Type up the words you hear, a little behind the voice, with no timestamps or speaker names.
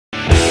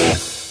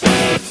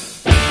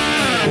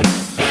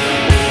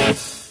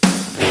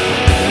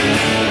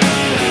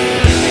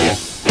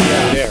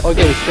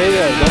Stay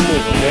there, don't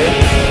move, okay?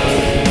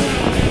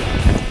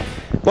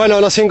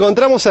 Bueno, nos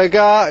encontramos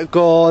acá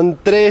con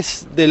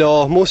tres de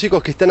los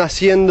músicos que están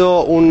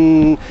haciendo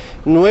un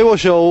nuevo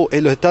show,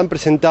 lo están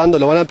presentando,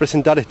 lo van a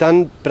presentar,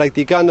 están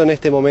practicando en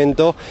este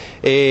momento.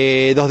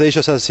 Dos de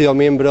ellos han sido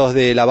miembros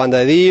de la banda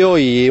de Dio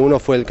y uno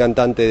fue el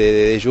cantante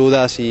de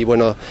Judas y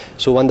bueno,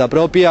 su banda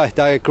propia.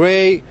 Está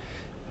Craig,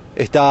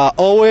 está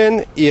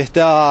Owens y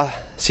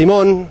está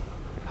Simón.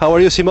 How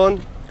are you, Simón?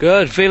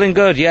 Good, feeling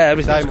good, yeah,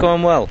 everything's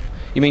going well.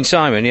 You mean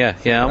Simon? Yeah.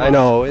 I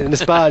know, in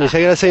Spanish.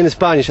 I gotta say in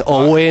Spanish.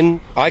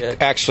 Owen. I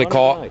actually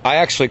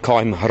call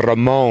him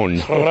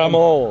Ramon.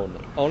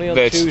 Ramon. Only on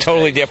It's Tuesdays.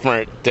 totally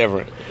different.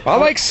 I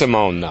like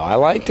Simone though. I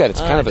like that.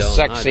 It's kind of a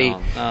sexy.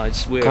 Oh,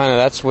 it's weird. Kind of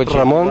that's what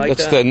Ramon? You,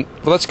 that's Like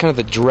that's kind of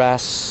the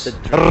dress.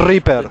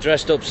 Reaper.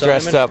 Dressed up Simon.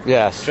 Dressed up,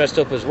 yes. Dressed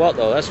up as what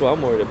though? That's what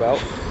I'm worried about.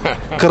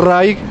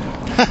 Craig.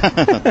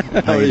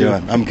 How are you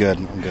doing? I'm good,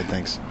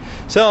 thanks.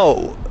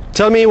 So,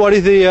 tell me what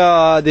is the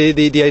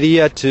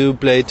idea to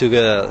play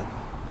together?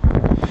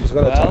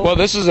 Well,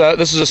 this is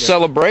a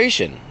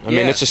celebration. I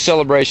mean, it's a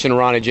celebration of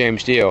Ronnie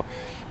James Dio.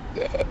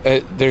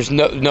 There's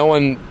no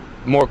one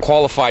more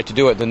qualified to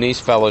do it than these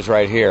fellows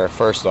right here.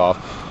 First off,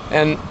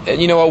 and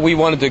you know what? We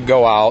wanted to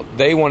go out.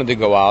 They wanted to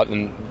go out,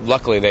 and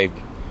luckily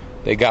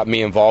they got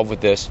me involved with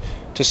this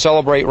to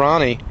celebrate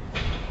Ronnie.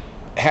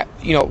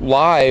 You know,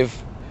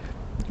 live.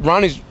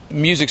 Ronnie's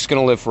music's going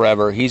to live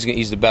forever. He's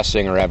the best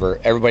singer ever.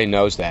 Everybody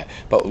knows that.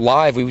 But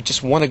live, we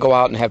just want to go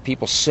out and have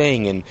people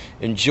sing and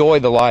enjoy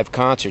the live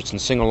concerts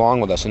and sing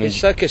along with us. And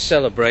it's like a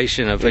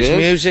celebration of his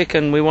music,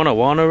 and we want to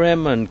honor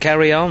him and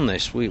carry on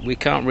this. We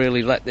can't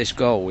really let this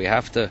go. We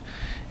have to.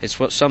 It's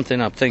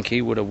something I think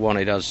he would have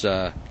wanted us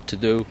to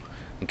do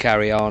and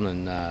carry on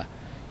and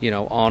you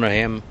know, honor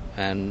him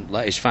and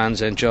let his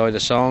fans enjoy the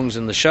songs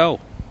and the show.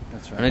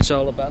 That's right. And it's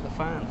all about the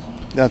fans.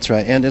 That's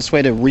right, and it's a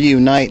way to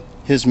reunite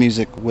his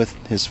music with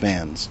his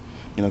fans.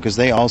 You know, because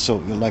they also,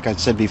 like I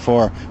said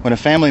before, when a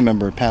family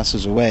member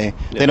passes away,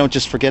 they don't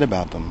just forget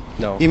about them.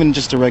 No. Even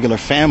just a regular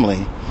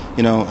family,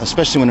 you know,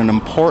 especially when an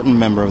important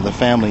member of the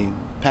family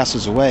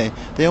passes away,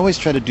 they always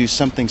try to do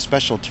something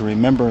special to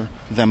remember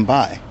them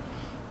by.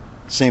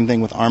 Same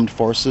thing with armed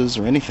forces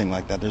or anything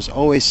like that. There's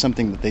always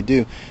something that they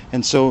do.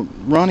 And so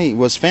Ronnie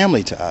was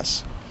family to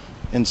us.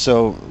 And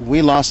so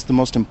we lost the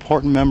most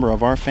important member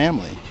of our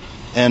family.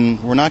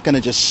 And we're not going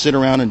to just sit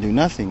around and do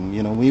nothing.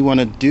 You know, we want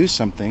to do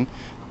something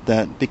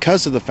that,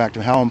 because of the fact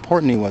of how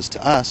important he was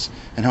to us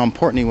and how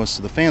important he was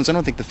to the fans, I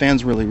don't think the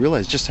fans really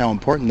realized just how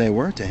important they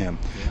were to him.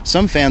 Yeah.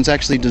 Some fans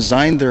actually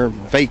designed their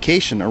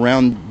vacation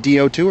around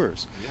Dio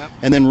tours. Yep.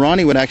 And then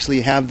Ronnie would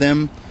actually have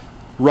them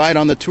ride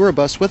on the tour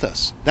bus with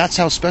us. That's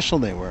how special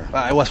they were.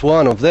 I was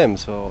one of them,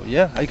 so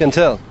yeah, I can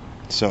tell.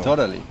 So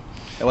totally.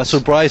 I was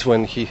surprised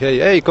when he said,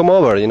 "Hey, come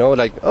over," you know,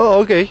 like, "Oh,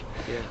 okay."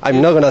 Yeah.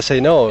 I'm not gonna say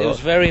no. It was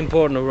very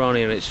important to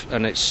Ronnie,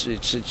 and it's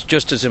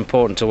just as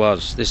important to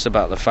us. This is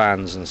about the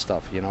fans and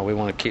stuff. You know, we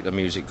want to keep the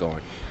music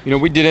going. You know,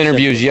 we did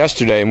interviews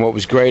yesterday, and what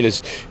was great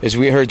is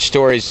we heard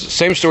stories,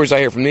 same stories I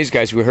hear from these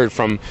guys. We heard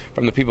from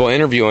the people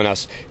interviewing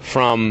us,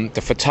 from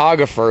the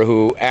photographer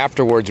who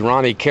afterwards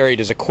Ronnie carried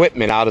his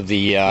equipment out of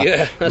the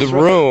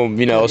room.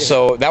 You know,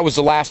 so that was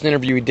the last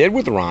interview we did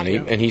with Ronnie,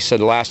 and he said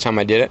the last time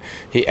I did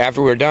it,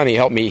 after we were done, he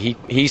helped me.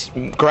 He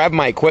grabbed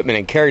my equipment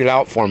and carried it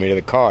out for me to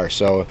the car.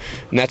 So.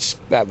 And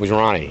that was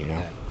Ronnie, you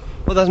know.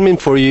 What does it mean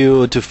for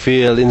you to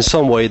feel in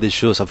some way the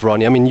shoes of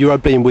Ronnie? I mean, you are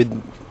playing with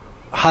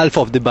half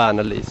of the band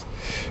at least.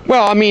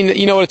 Well, I mean,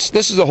 you know,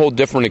 this is a whole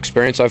different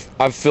experience.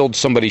 I've filled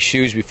somebody's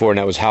shoes before, and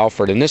that was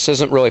Halford. And this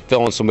isn't really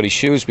filling somebody's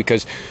shoes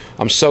because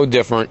I'm so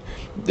different.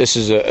 This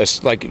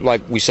is like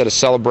we said, a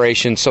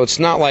celebration. So it's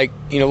not like,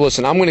 you know,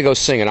 listen, I'm going to go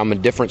sing it. I'm a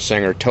different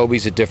singer.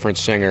 Toby's a different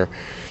singer.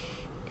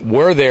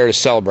 We're there to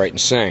celebrate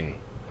and sing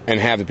and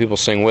have the people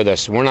sing with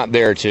us. We're not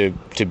there to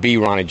be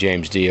Ronnie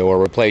James Dio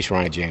or replace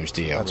Ronnie James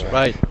Dio. That's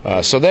right.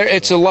 So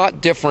it's a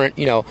lot different,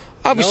 you know.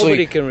 Obviously,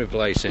 nobody can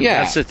replace him.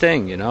 Yeah, that's the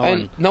thing, you know.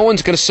 And no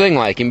one's going to sing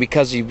like him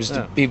because he was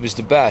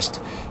the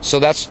best. So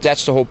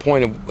that's the whole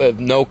point of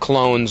no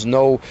clones,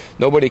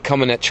 nobody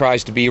coming that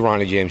tries to be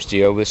Ronnie James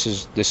Dio. This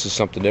is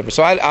something different.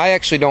 So I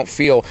actually don't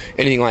feel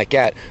anything like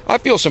that. I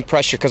feel some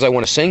pressure because I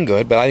want to sing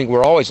good, but I think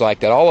we're always like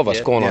that. All of us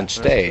going on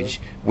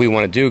stage, we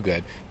want to do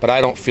good, but I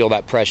don't feel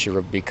that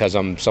pressure because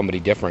I'm somebody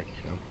different,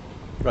 you know.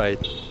 Right.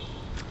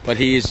 But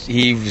he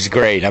was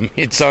great. I mean,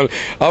 it's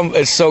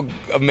so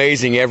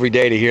amazing every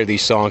day to hear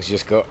these songs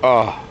just go,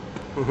 oh,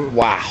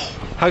 wow.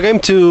 How came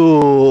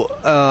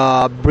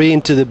to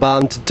bring to the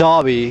band to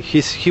Toby?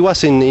 He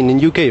was in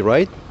UK,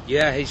 right?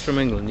 Yeah, he's from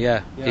England.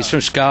 Yeah, he's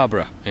from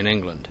Scarborough in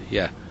England.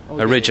 Yeah,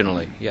 okay.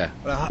 Originally. Yeah.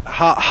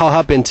 How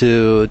happened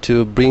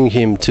to bring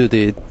him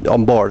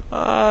on board?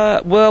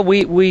 Well,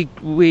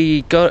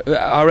 we got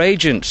our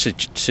agent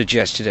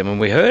suggested him, and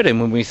we heard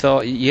him, and we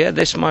thought, yeah,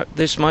 this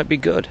might be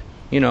good.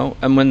 You know,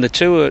 and when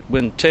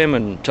Tim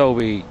and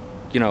Toby,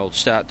 you know,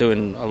 start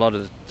doing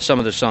some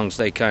of the songs,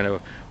 they kind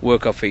of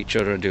work off each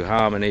other and do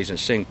harmonies and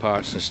sing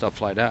parts and stuff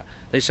like that.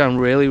 They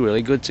sound really,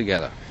 really good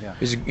together. Yeah.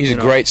 He's a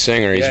great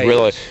singer. He's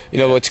really, you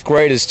know, what's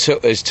great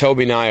is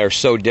Toby and I are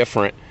so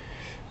different.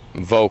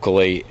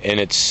 vocally, and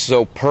it's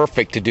so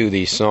perfect to do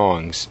these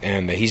songs.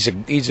 And he's a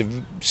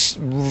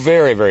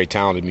very, very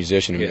talented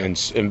musician and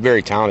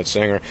very talented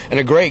singer and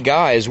a great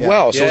guy as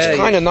well. So it's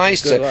kind of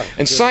nice to.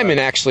 And Simon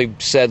actually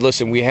said,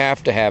 "Listen, we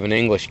have to have an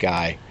English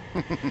guy."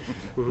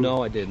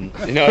 No, I didn't.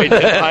 No,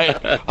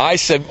 I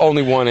said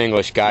only one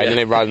English guy, and then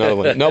they brought another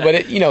one. No, but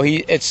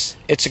it's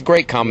a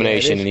great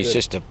combination, and he's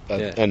just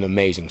an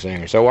amazing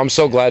singer. So I'm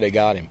so glad they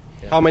got him.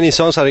 How many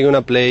songs are you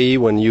gonna play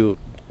when you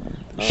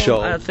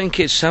show? I think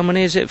it's, how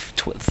many is it?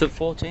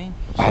 14?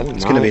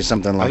 It's going to be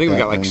something like that. I think we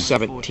got like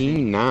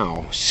 17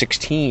 now,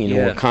 16.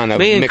 Yeah. We're kind of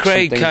Me and mixing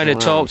Craig things kind of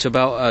around. talked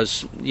about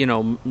us,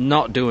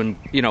 not doing,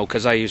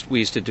 because I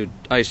used to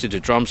do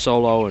drum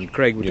solo, and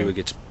Craig would do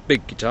a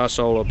big guitar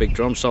solo, big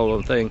drum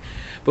solo thing.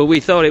 But we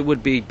thought it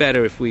would be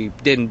better if we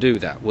didn't do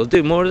that. We'll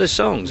do more of the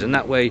songs, and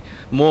that way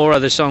more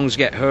of the songs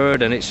get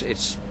heard, and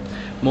it's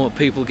more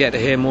people get to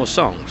hear more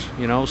songs.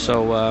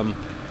 So.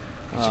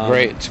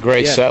 It's a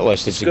great set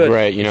list. It's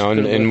great,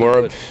 and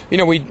we're,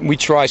 we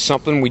try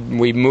something.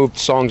 We move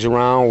songs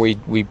around.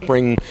 We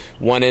bring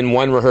one in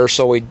one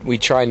rehearsal. We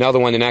try another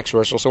one the next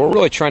rehearsal. So we're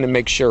really trying to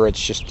make sure it's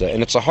just,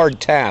 and it's a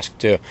hard task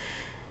to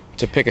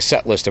pick a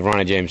set list of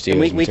Ronnie James Dio.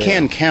 We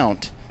can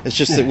count. It's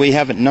just that we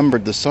haven't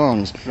numbered the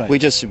songs. Right. We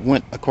just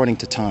went according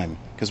to time,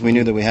 because we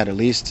knew that we had at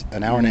least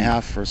an hour and a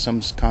half for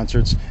some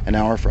concerts, an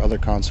hour for other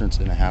concerts,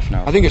 and a half an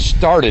hour. I think it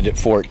started at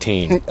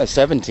 14.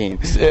 17.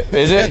 Is it?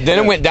 Then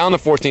it went down to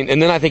 14,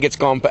 and then I think it's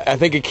gone. I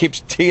think it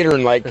keeps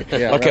teetering like,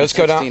 okay, let's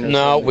go down.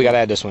 No, we got to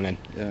add this one in.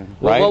 Yeah.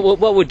 Right. Well,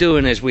 what we're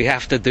doing is we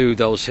have to do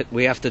those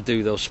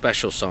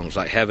special songs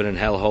like Heaven and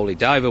Hell, Holy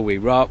Diver, We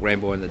Rock,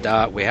 Rainbow in the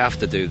Dark. We have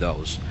to do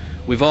those.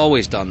 We've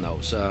always done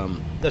those.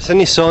 There's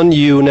any song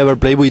you never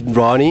played with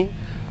Ronnie?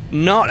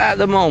 Not at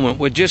the moment.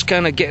 We're just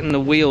kind of getting the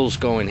wheels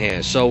going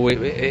here. So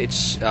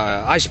it's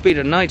I Speed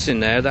at Night's in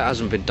there. That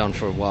hasn't been done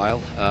for a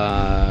while.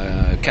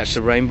 Catch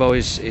the Rainbow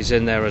is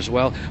in there as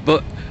well.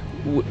 But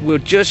we're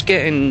just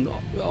getting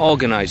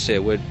organised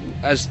here.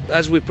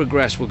 As we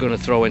progress, we're going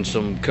to throw in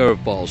some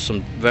curveballs,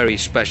 some very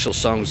special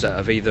songs that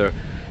have either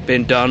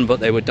been done but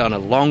they were done a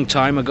long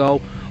time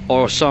ago,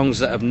 or songs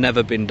that have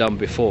never been done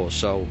before.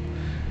 So,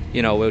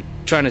 we're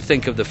trying to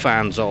think of the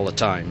fans all the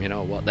time.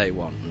 What they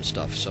want and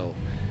stuff. So.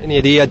 Any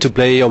idea to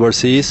play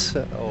overseas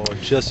or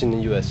just in the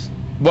U.S.?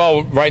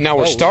 Well, right now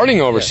we're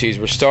starting overseas.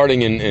 We're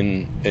starting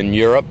in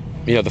Europe.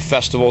 The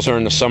festivals are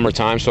in the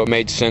summertime, so it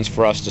made sense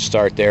for us to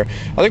start there.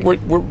 I think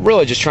we're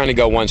really just trying to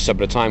go one step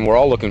at a time. We're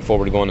all looking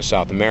forward to going to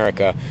South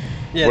America.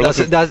 Yeah,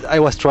 that's I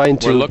was trying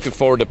to. We're looking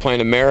forward to playing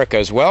America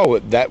as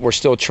well. That we're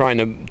still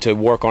trying to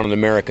work on an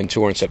American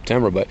tour in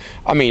September. But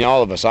I mean,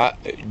 all of us.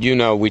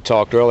 We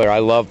talked earlier. I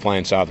love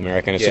playing South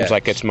America, and it seems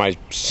like it's my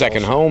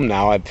second home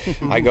now.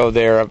 I go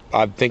there.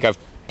 I think I've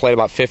played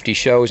about 50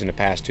 shows in the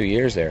past 2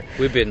 years there.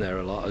 We've been there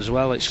a lot as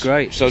well. It's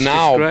great. So it's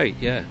now, great.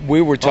 Yeah.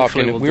 We were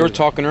talking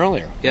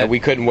earlier. Yeah. That we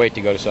couldn't wait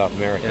to go to South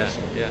America. Yeah.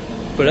 So. Yeah.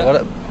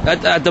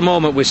 But at the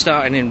moment we're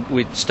starting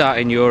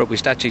in Europe. We're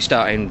actually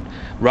starting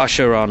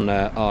Russia on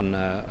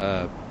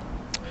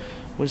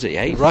what is it?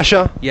 8th?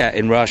 Russia? Yeah,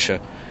 in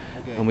Russia.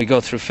 Okay. And we go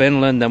through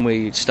Finland. Then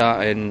we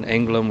start in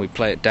England. We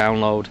play at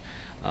Download.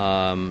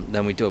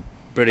 Then we do a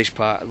British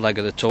leg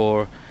of the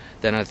tour.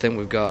 Then I think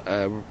we've got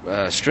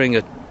a string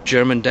of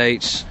German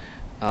dates,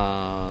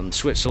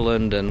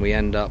 Switzerland, and we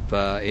end up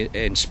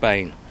in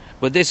Spain.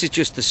 But this is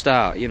just the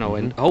start,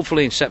 and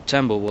hopefully in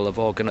September we'll have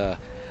organised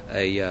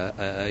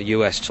a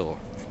US tour.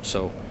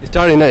 So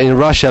starting in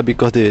Russia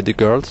because the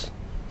girls.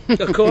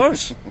 Of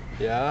course.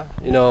 Yeah,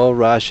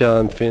 Russia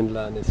and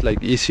Finland. It's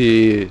like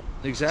easy.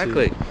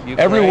 Exactly.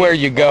 Everywhere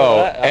you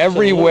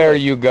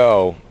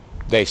go,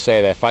 they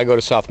say that. If I go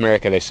to South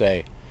America, they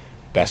say,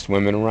 best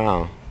women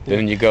around.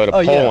 Then you go to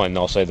Poland,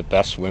 they'll say the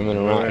best women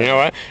around. You know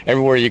what?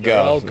 Everywhere you go.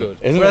 They're all good.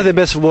 What are the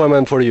best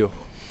women for you?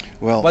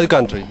 Well, what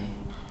country?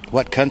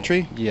 What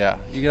country? Yeah,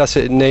 you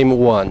gotta name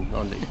one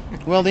only.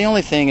 Well, the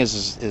only thing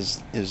is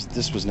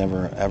this was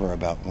never ever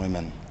about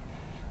women.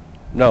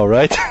 No,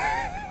 right?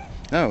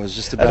 No, it was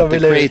just about the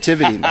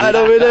creativity. I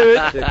don't believe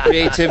it. The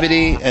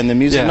creativity and the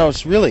music. Yeah. No,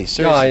 it's really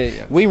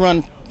seriously. We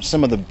run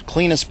some of the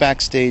cleanest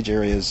backstage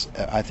areas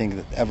I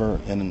think ever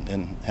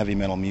in heavy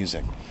metal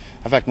music.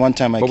 In fact, one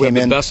time I came in.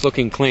 We're the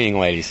best-looking cleaning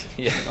ladies.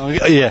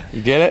 Yeah. Yeah.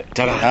 You get it?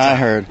 I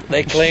heard.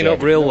 They clean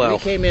up real well. We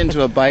came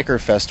into a biker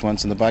fest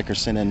once, and the bikers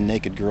sent in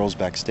naked girls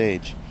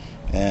backstage,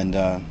 and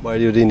why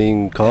you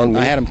didn't call me?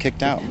 I had them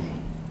kicked out.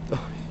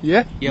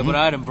 Yeah. Yeah, but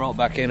I had them brought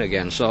back in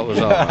again, so it was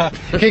all right.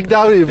 Kicked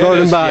out, you brought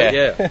them back.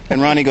 Yeah.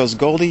 And Ronnie goes,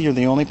 Goldy, you're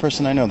the only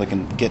person I know that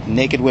can get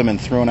naked women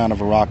thrown out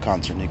of a rock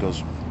concert. And he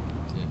goes,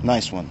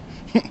 nice one.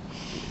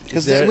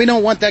 Because we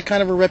don't want that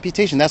kind of a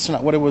reputation. That's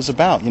not what it was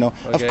about.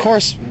 Okay. Of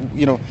course,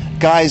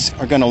 guys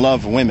are going to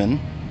love women.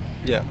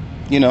 Yeah.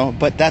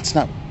 But that's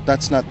not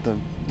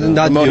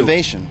the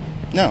motivation.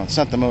 No, it's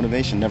not the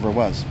motivation. Never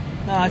was.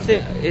 No, I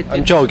think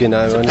I'm joking.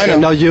 I know.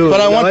 Not you. But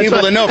I want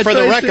people to know for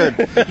the record.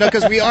 No,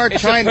 because we are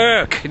trying.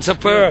 It's a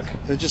perk.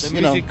 It's a perk. Just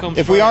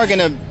if we are going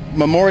to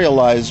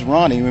memorialize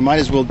Ronnie, we might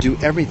as well do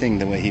everything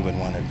the way he would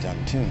want it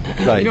done too.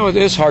 Right. You know, it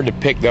is hard to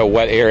pick though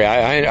what area.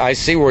 I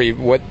see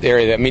what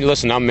area. I mean,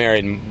 listen, I'm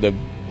married, and the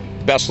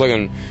best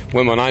looking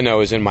woman I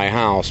know is in my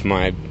house,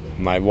 my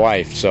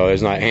wife. So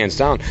it's not hands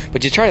down.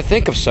 But you try to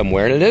think of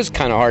somewhere, and it is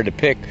kind of hard to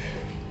pick.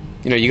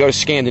 You know, you go to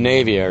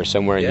Scandinavia or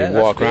somewhere, and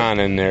you walk around,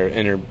 and they're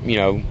you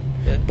know.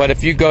 Yeah. But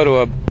if you go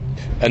to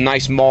a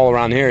nice mall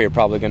around here, you're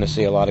probably going to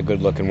see a lot of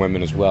good-looking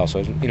women as well. So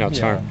you know, it's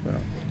hard. Yeah.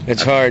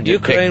 It's hard to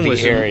pick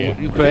the area.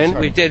 Ukraine.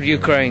 We did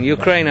Ukraine.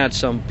 Ukraine had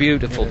some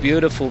beautiful,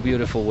 beautiful,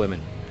 beautiful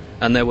women,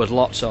 and there was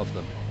lots of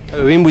them. Have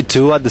you been with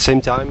two at the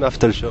same time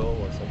after the show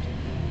or something?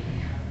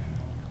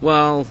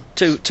 Well,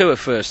 two at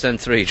first, then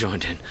three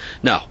joined in.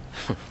 No.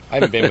 I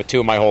haven't been with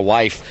two my whole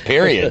life,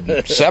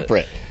 period,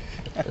 separate.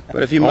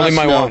 But if you must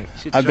know,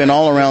 I've been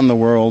all around the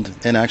world,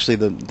 and actually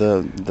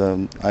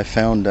I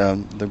found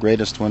the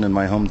greatest one in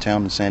my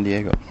hometown in San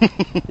Diego.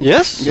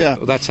 Yes? Yeah.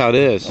 Well, that's how it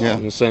is.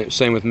 Yeah.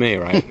 Same with me,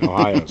 right?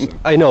 Ohio. So.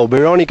 I know,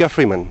 Veronica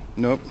Freeman.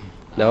 Nope.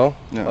 No?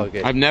 No.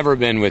 Okay. I've never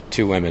been with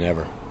two women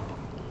ever.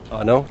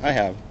 Oh, no? I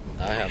have.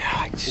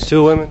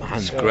 Two women?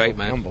 It's great,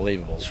 man.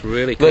 Unbelievable. It's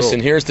really cool.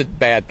 Listen, here's the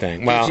bad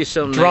thing. Well,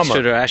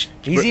 drummer.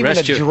 He's even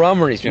a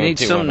drummer. He's you need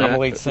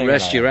something to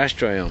rest your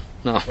ashtray on.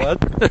 No.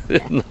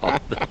 What? No.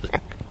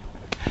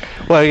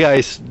 Well,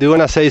 guys, do you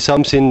want to say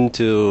something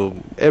to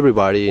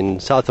everybody in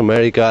South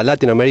America,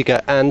 Latin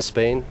America, and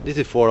Spain? This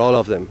is for all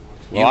of them.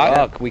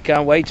 We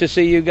can't wait to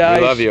see you guys.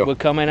 We love you. We're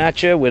coming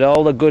at you with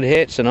all the good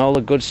hits and all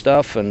the good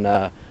stuff,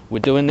 and we're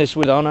doing this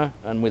with honor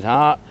and with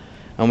heart,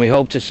 and we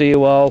hope to see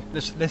you all.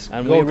 Let's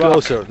go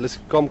closer. Let's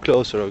come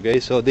closer, okay?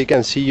 So they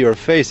can see your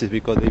faces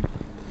because they,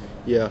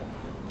 yeah.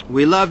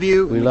 We love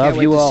you. We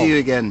love you all. To see you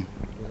again.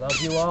 We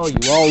love you all.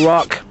 You all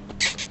rock.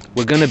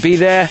 We're gonna be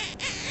there,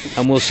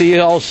 and we'll see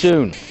you all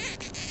soon.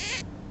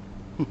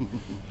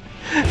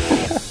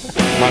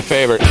 My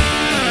favorite.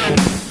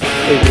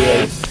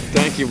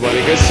 Thank you,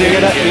 buddy. Good seeing you.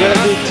 We're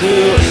gonna do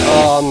two.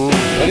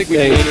 I think we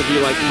can interview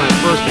like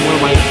one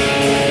of my